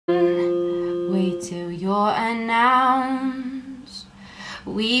Wait till you're announced.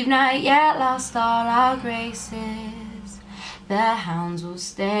 We've not yet lost all our graces. The hounds will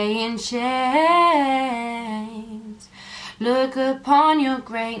stay in chains. Look upon your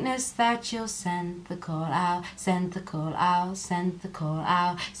greatness that you'll send the call out, send the call out, send the call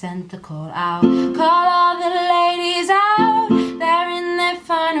out, send the call out. Call all the ladies out, they're in their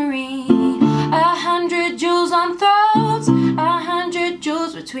finery. 100 jewels on throats, 100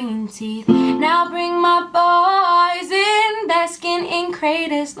 jewels between teeth. Now bring my boys in, their skin in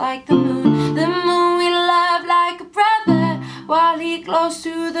craters like the moon. The moon we love like a brother, while he glows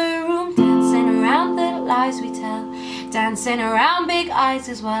through the room, dancing around the lies we tell, dancing around big eyes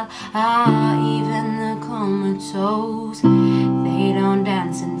as well. Ah, even the comatose, they don't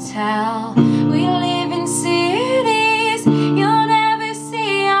dance and tell. We live in cities you'll never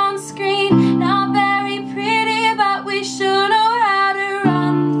see on screen. Not very pretty, but we sure know how to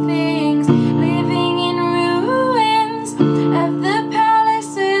run things. Living in ruins of the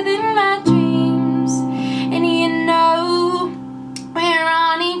palace within my dreams. And you know, we're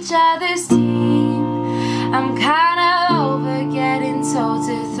on each other's team. I'm kinda over getting told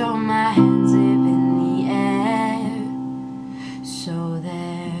to throw my hands